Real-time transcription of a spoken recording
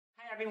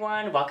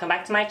everyone, welcome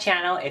back to my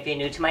channel. If you're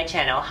new to my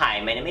channel,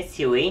 hi, my name is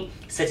Huey.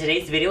 So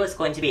today's video is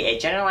going to be a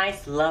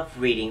generalized love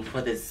reading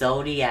for the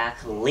zodiac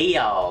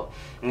Leo.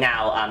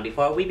 Now,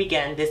 before we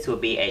begin, this will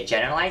be a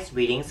generalized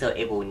reading, so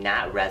it will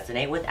not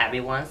resonate with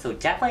everyone. So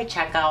definitely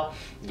check out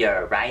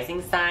your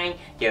rising sign,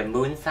 your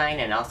moon sign,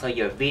 and also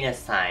your Venus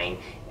sign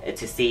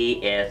to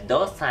see if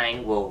those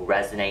signs will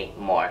resonate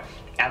more.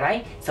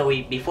 Alright, so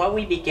before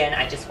we begin,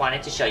 I just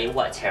wanted to show you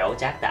what tarot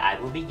deck that I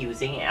will be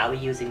using, and I'll be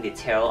using the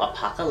Tarot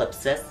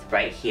Apokalypsis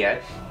right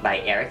here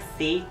by Erik,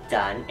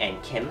 Dunne,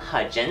 and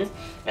Huggens.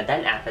 And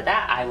then after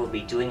that, I will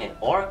be doing an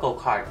oracle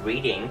card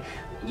reading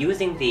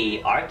using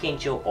the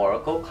Archangel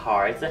oracle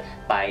cards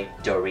by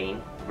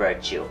Doreen.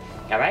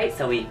 Alright,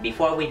 so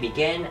before we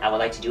begin, I would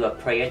like to do a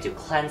prayer to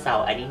cleanse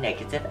out any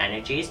negative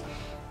energies.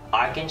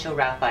 Archangel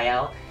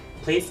Raphael,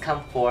 please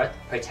come forth,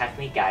 protect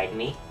me, guide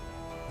me.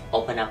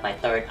 Open up my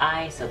third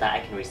eye so that I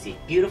can receive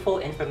beautiful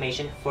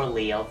information for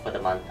Leo for the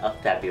month of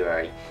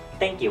February.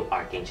 Thank you,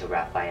 Archangel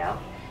Raphael.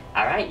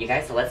 Alright, you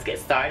guys, so let's get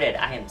started.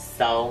 I am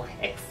so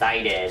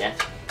excited.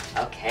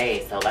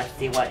 Okay, so let's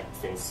see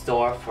what's in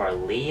store for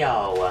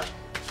Leo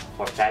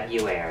for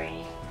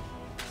February.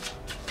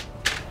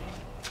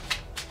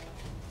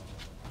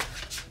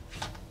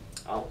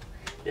 Oh,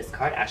 this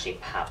card actually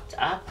popped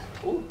up.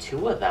 Ooh,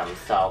 two of them.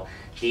 So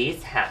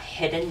these have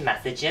hidden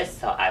messages,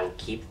 so I will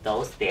keep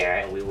those there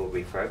and we will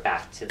refer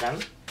back to them.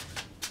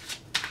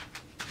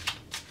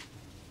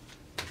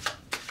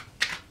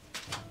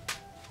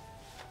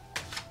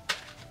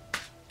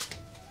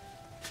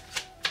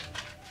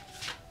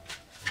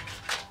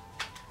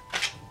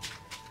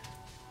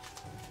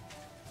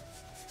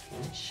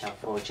 And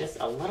shuffle just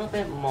a little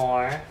bit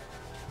more.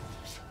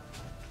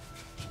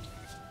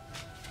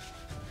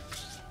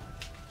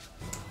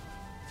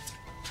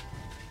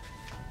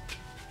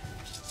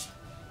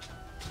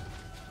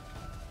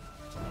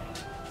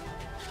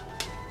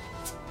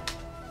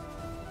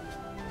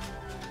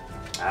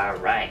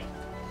 Alright,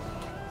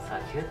 so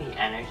I feel the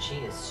energy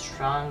is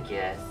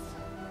strongest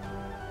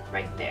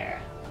right there.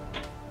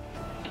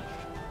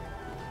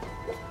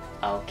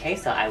 Okay,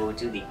 so I will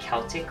do the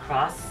Celtic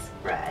cross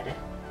spread.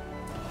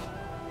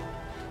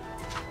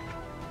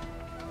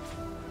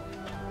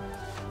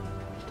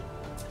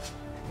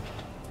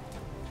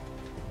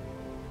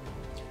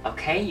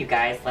 Okay, you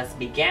guys, let's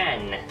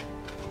begin.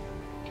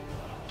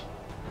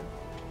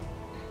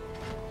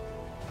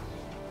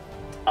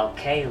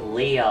 Okay,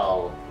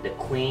 Leo, the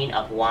Queen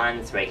of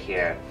Wands right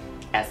here.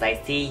 As I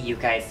see, you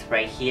guys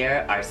right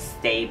here are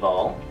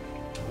stable.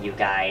 You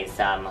guys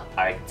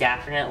are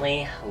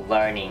definitely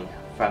learning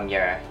from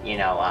your,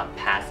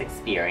 past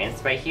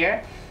experience right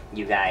here.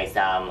 You guys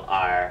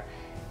are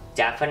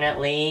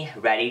definitely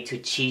ready to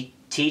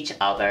teach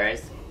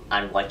others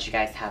on what you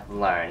guys have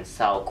learned.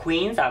 So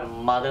queens are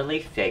motherly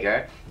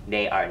figure.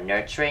 They are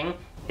nurturing.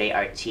 They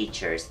are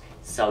teachers.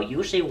 So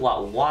usually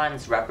what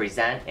wands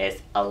represent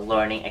is a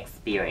learning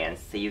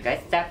experience. So you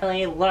guys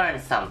definitely learn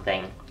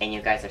something and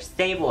you guys are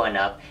stable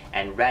enough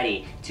and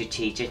ready to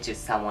teach it to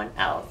someone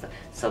else.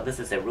 So this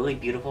is a really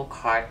beautiful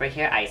card right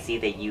here. I see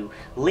that you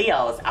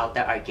Leos out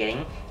there are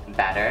getting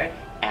better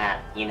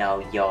at,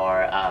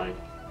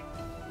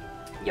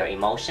 your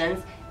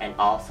emotions and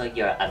also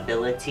your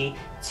ability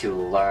to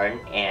learn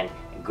and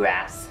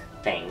grasp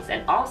things.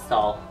 And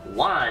also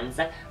wands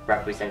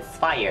represents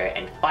fire,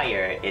 and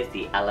fire is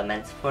the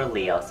element for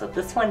Leo, so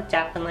this one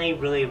definitely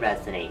really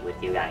resonates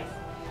with you guys.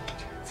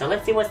 So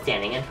let's see what's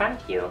standing in front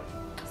of you.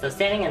 So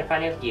standing in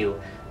front of you,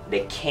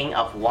 the King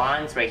of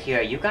Wands right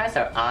here. You guys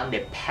are on the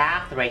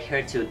path right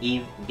here to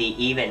be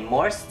even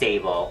more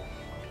stable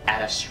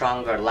at a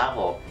stronger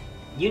level.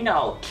 You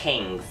know,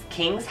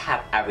 kings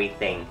have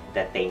everything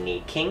that they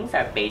need. Kings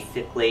are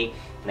basically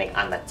like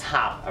on the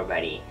top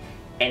already.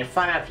 In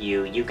front of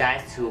you, you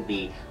guys will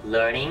be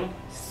learning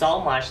so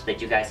much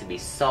that you guys will be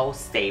so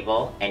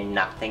stable and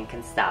nothing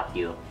can stop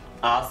you.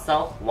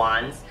 Also,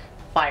 wands,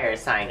 fire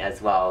sign as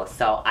well.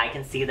 So I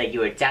can see that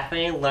you are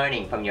definitely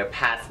learning from your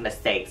past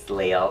mistakes,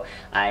 Leo.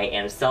 I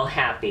am so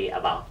happy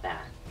about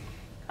that.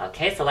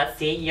 Okay, so let's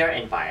see your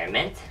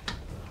environment.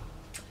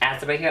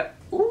 As right here,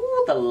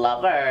 ooh, the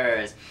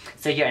lovers.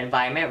 So your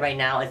environment right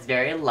now is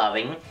very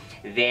loving,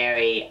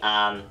 very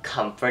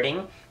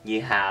comforting.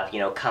 You have,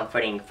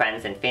 comforting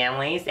friends and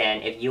families,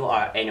 and if you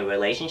are in a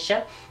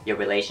relationship, your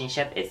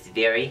relationship is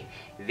very,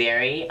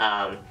 very,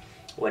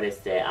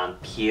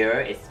 pure.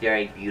 It's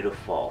very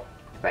beautiful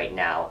right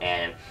now,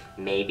 and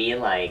maybe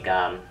like,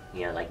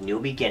 like new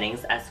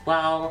beginnings as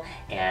well,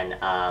 and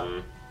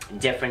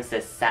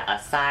differences set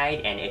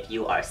aside. And if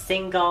you are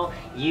single,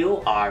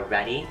 you are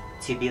ready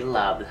to be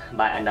loved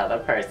by another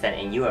person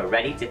and you are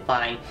ready to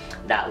find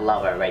that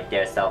lover right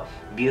there. So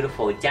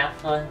beautiful,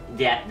 definitely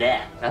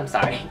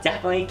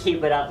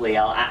keep it up,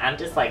 Leo. I'm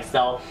just like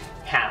so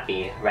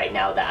happy right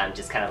now that I'm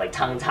just kind of like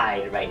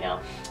tongue-tied right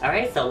now.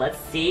 Alright, so let's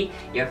see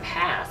your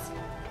past.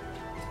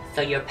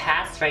 So your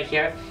past right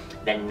here,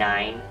 the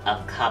 9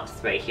 of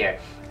Cups right here.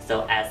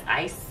 So as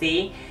I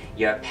see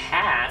your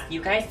past,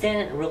 you guys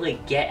didn't really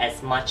get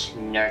as much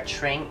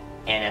nurturing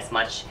and as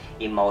much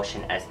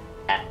emotion as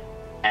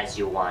as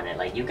you wanted.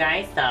 Like you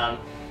guys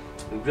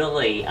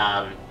really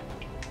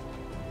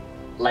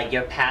like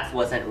your past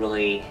wasn't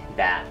really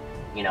that,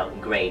 you know,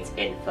 great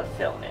in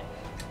fulfillment,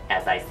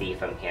 as I see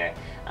from here,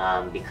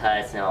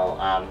 because, you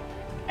know,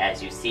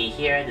 as you see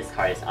here, this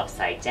card is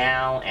upside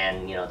down,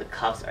 and, you know, the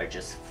cups are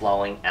just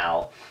flowing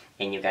out,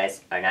 and you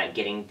guys are not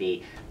getting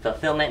the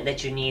fulfillment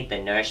that you need, the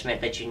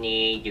nourishment that you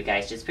need. You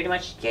guys just pretty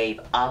much gave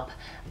up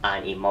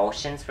on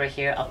emotions for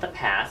here of the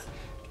past,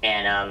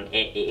 and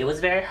it was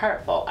very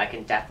hurtful. I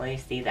can definitely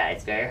see that.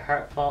 It's very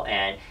hurtful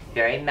and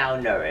very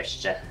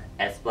malnourished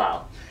as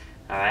well.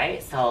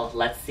 Alright, so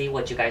let's see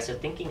what you guys are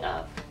thinking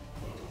of.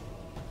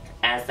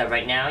 As of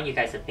right now, you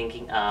guys are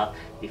thinking of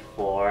the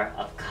Four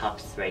of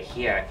Cups right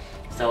here.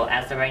 So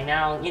as of right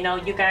now, you know,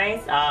 you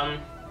guys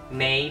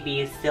may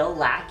be still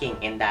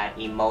lacking in that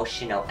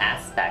emotional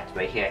aspect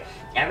right here.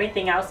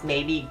 Everything else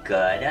may be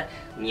good,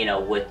 you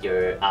know, with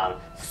your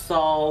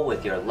soul,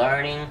 with your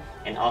learning,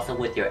 and also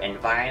with your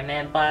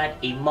environment, but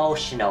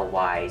emotional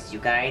wise, you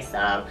guys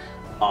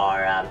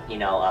are, you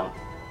know,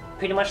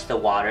 pretty much the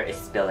water is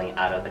spilling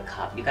out of the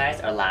cup. You guys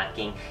are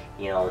lacking,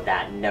 you know,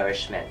 that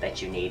nourishment that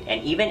you need.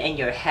 And even in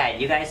your head,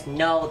 you guys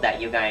know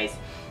that you guys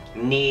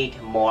need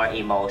more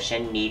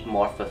emotion, need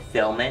more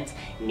fulfillment,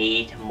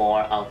 need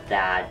more of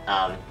that,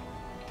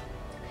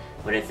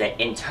 what is it,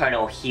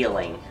 internal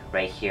healing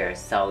right here.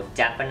 So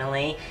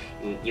definitely,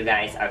 you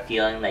guys are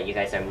feeling that you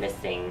guys are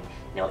missing,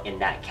 you know, in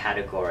that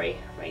category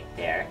right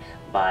there.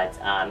 But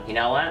you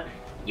know what?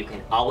 You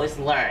can always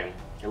learn.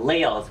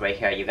 Leos right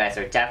here, you guys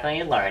are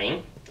definitely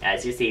learning.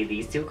 As you see,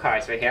 these two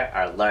cards right here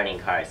are learning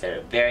cards.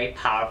 They're very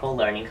powerful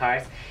learning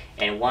cards.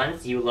 And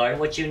once you learn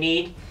what you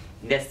need,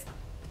 this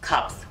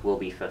cups will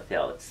be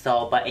fulfilled.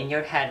 So, but in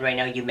your head right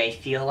now, you may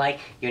feel like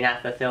you're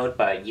not fulfilled,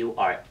 but you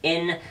are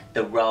in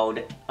the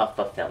road of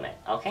fulfillment,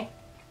 okay?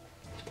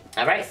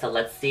 Alright, so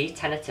let's see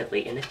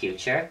tentatively in the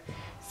future.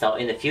 So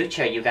in the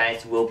future, you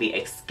guys will be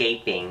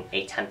escaping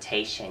a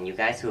temptation. You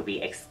guys will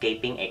be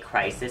escaping a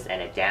crisis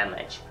and a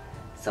damage.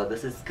 So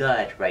this is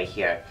good right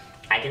here.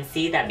 I can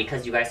see that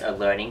because you guys are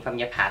learning from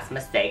your past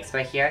mistakes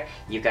right here,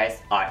 you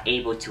guys are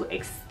able to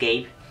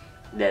escape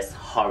this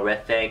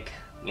horrific,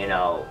 you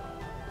know,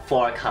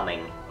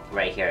 forecoming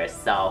right here.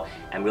 So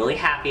I'm really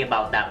happy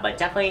about that, but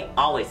definitely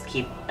always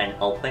keep an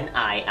open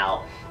eye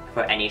out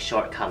for any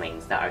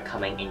shortcomings that are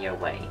coming in your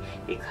way,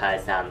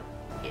 because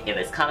if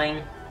it's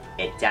coming,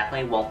 it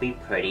definitely won't be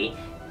pretty,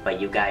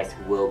 but you guys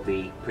will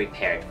be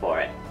prepared for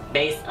it.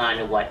 Based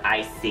on what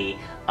I see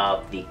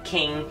of the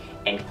King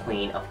and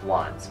Queen of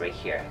Wands right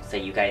here. So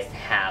you guys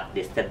have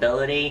the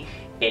stability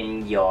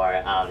in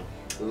your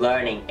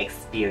learning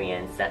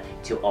experience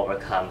to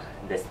overcome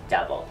this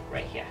devil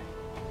right here.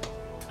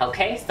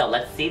 Okay, so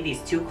let's see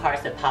these two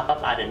cards that pop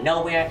up out of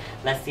nowhere.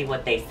 Let's see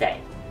what they say.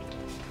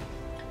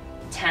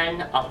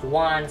 Ten of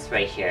Wands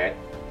right here.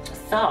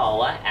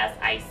 So, as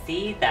I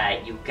see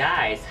that you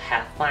guys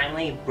have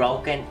finally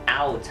broken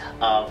out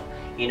of,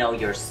 you know,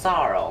 your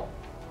sorrow.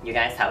 You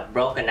guys have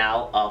broken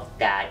out of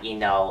that, you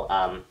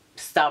know,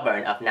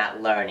 stubborn of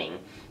not learning.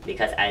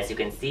 Because as you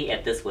can see,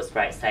 if this was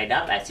right side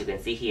up, as you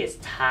can see, he is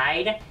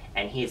tied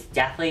and he is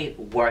definitely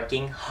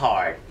working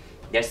hard.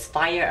 There's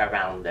fire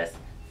around this.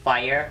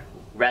 Fire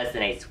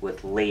resonates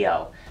with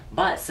Leo.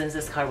 But since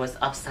this card was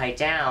upside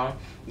down,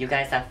 you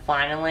guys have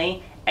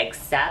finally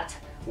accepted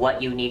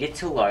what you needed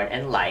to learn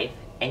in life,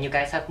 and you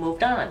guys have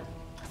moved on.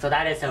 So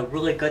that is a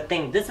really good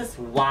thing. This is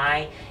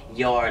why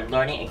your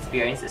learning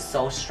experience is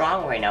so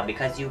strong right now,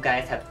 because you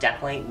guys have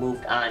definitely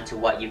moved on to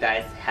what you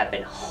guys have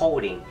been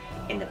holding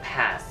in the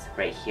past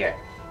right here.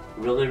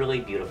 Really, really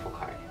beautiful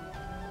card.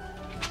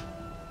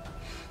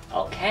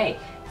 Okay,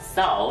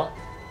 so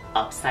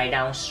upside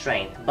down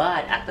strength,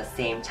 but at the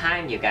same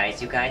time, you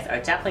guys are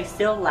definitely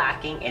still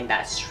lacking in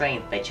that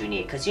strength that you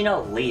need, because you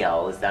know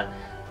Leos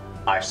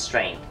are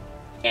strength,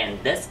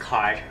 and this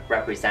card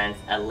represents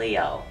a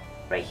Leo.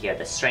 Right here,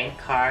 the strength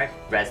card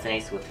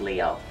resonates with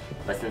Leo.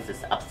 But since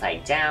it's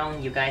upside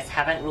down, you guys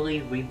haven't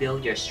really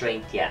rebuilt your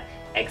strength yet.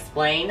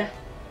 Explain,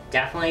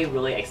 definitely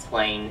really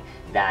explain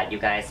that you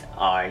guys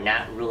are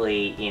not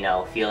really, you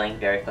know, feeling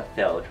very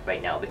fulfilled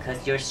right now,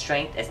 because your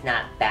strength is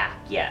not back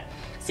yet.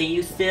 So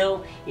you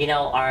still, you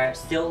know, are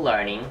still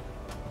learning,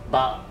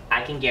 but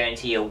I can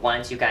guarantee you,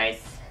 once you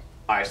guys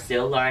are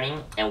still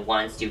learning, and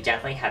once you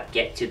definitely have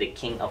get to the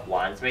King of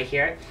Wands right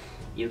here,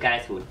 you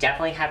guys will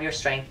definitely have your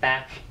strength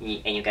back,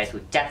 and you guys will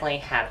definitely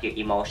have your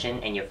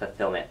emotion and your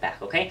fulfillment back,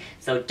 okay?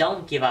 So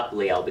don't give up,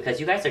 Leo, because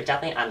you guys are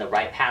definitely on the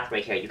right path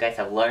right here. You guys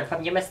have learned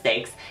from your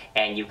mistakes,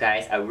 and you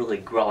guys are really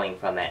growing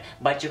from it.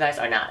 But you guys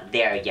are not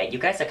there yet. You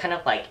guys are kind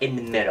of like in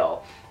the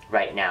middle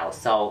right now.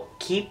 So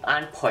keep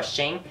on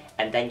pushing,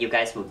 and then you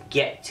guys will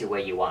get to where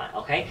you want,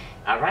 okay?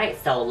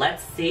 Alright, so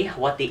let's see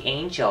what the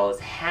angels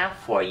have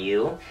for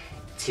you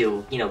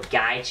to, you know,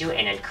 guide you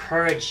and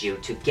encourage you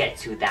to get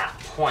to that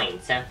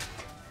point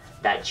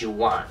that you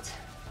want.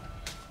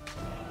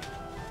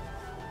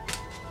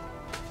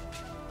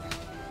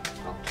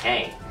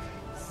 Okay,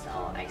 so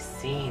I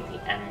see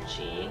the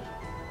energy.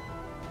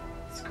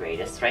 It's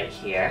greatest right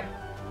here.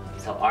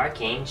 So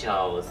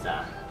Archangels,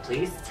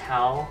 please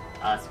tell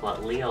us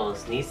what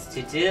Leos needs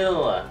to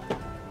do.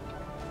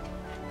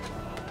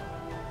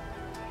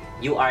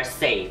 You are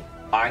safe.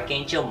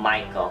 Archangel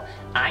Michael,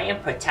 I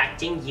am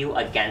protecting you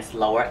against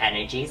lower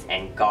energies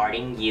and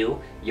guarding you,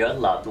 your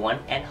loved one,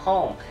 and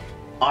home.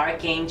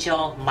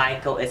 Archangel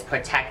Michael is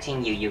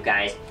protecting you, you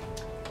guys.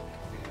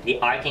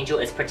 The Archangel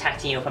is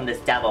protecting you from this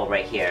devil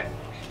right here.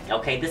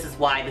 Okay, this is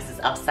why this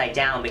is upside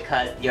down,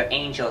 because your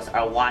angels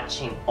are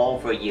watching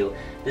over you.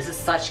 This is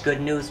such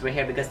good news right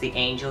here because the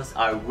angels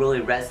are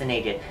really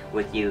resonated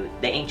with you.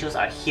 The angels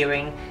are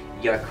hearing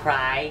your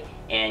cry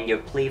and your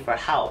plea for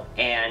help.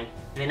 And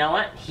you know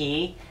what?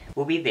 He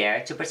will be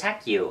there to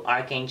protect you.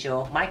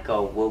 Archangel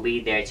Michael will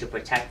be there to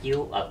protect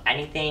you of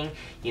anything,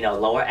 you know,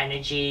 lower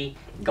energy,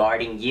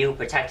 guarding you,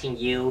 protecting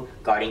you,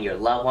 guarding your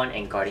loved one,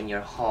 and guarding your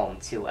home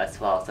too as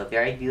well. So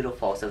very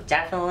beautiful. So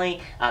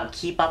definitely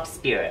keep up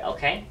spirit,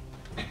 okay?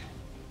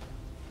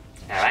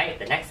 Alright,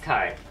 the next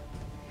card.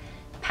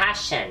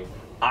 Passion,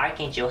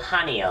 Archangel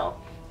Haniel.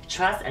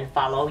 Trust and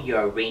follow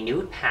your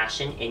renewed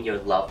passion in your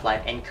love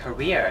life and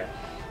career.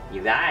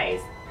 You guys,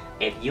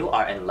 if you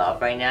are in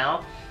love right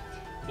now,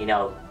 you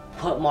know,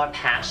 put more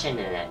passion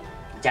in it.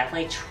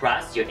 Definitely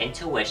trust your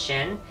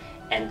intuition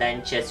and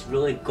then just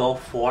really go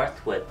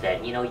forth with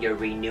it, you know, your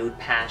renewed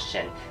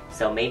passion.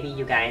 So maybe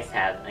you guys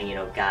have, you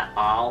know, got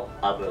all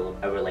of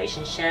a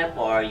relationship,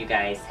 or you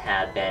guys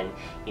have been,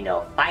 you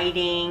know,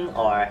 fighting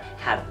or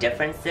have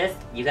differences.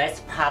 You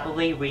guys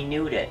probably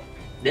renewed it.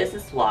 This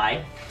is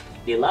why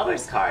the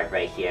Lover's card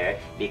right here,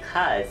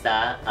 because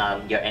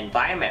your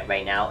environment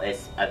right now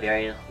is a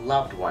very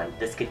loved one.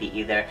 This could be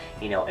either,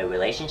 you know, a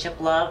relationship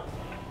love.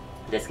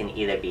 This can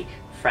either be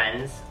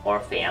friends or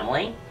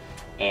family,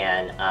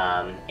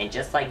 and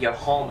just like your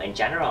home in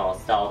general.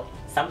 So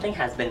something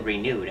has been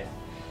renewed,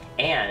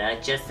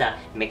 and just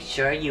make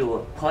sure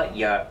you put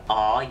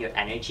all your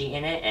energy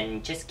in it,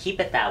 and just keep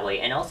it that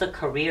way. And also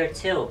career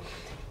too,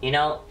 you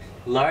know.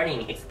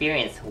 Learning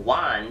experience,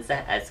 wands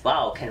as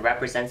well can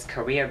represent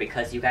career,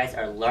 because you guys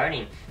are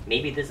learning.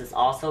 Maybe this is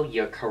also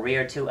your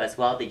career too as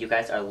well, that you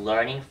guys are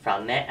learning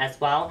from it as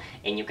well,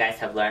 and you guys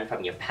have learned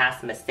from your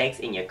past mistakes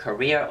in your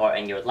career or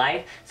in your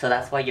life. So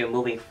that's why you're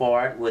moving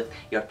forward with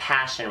your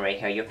passion right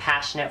here. You're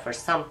passionate for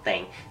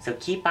something, so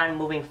keep on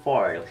moving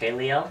forward, okay,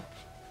 Leo?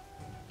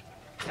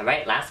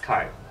 Alright, last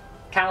card.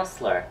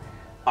 Counselor,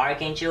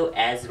 Archangel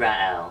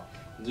Azrael.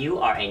 You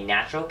are a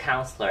natural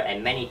counselor,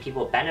 and many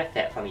people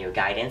benefit from your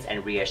guidance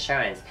and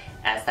reassurance.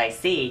 As I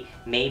see,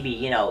 maybe,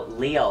 you know,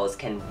 Leos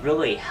can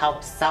really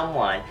help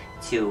someone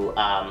to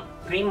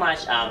pretty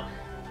much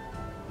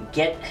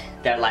get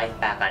their life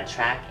back on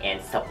track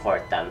and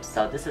support them.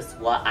 So this is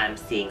what I'm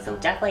seeing. So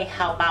definitely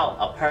help out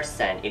a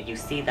person if you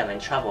see them in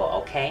trouble,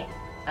 okay?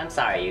 I'm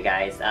sorry, you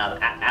guys.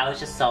 I was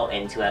just so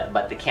into it,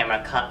 but the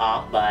camera cut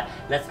off. But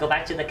let's go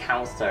back to the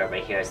counselor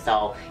right here.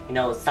 So, you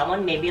know,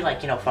 someone maybe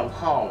like, you know, from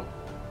home,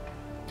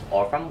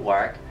 or from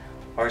work,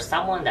 or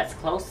someone that's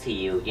close to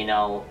you, you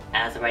know,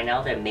 as of right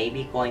now they may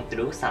be going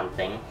through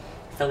something.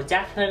 So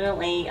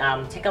definitely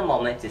take a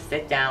moment to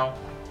sit down,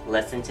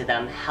 listen to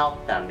them,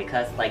 help them,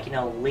 because like, you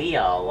know,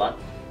 Leo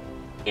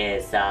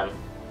is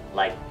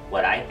like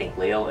what I think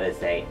Leo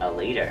is a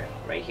leader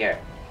right here.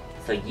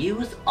 So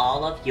use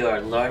all of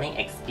your learning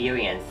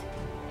experience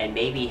and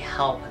maybe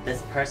help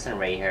this person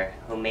right here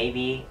who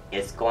maybe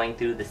is going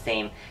through the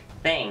same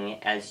thing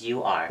as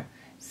you are.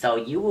 So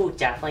you will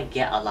definitely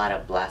get a lot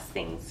of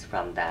blessings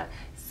from that.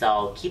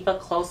 So keep a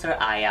closer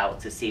eye out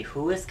to see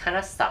who is kind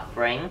of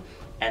suffering,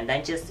 and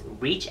then just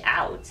reach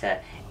out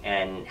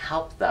and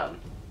help them.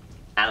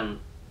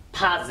 I'm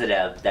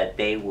positive that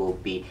they will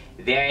be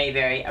very,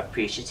 very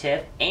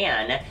appreciative,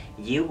 and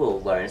you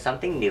will learn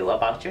something new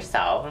about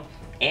yourself,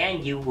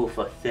 and you will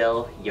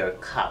fulfill your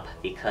cup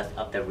because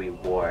of the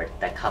reward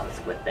that comes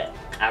with it.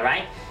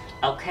 Alright?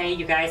 Okay,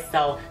 you guys,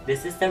 so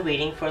this is the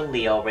reading for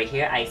Leo right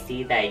here. I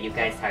see that you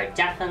guys are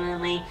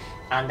definitely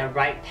on the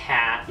right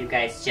path. You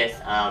guys just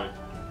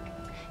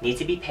need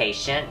to be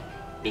patient,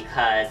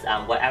 because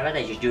whatever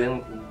that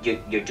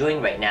you're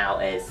doing right now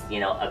is, you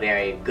know, a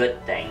very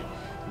good thing.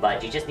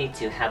 But you just need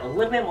to have a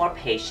little bit more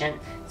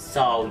patience,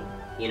 so,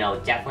 you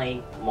know,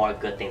 definitely more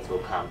good things will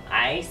come.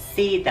 I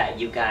see that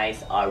you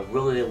guys are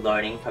really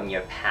learning from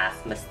your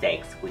past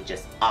mistakes, which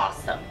is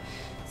awesome.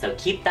 So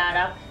keep that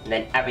up, and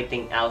then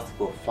everything else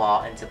will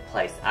fall into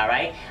place,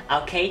 alright?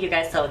 Okay, you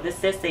guys, so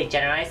this is a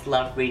generalized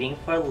love reading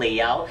for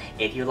Leo.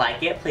 If you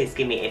like it, please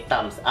give me a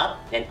thumbs up,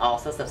 and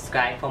also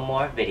subscribe for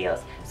more videos.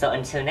 So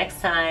until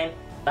next time,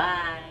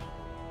 bye!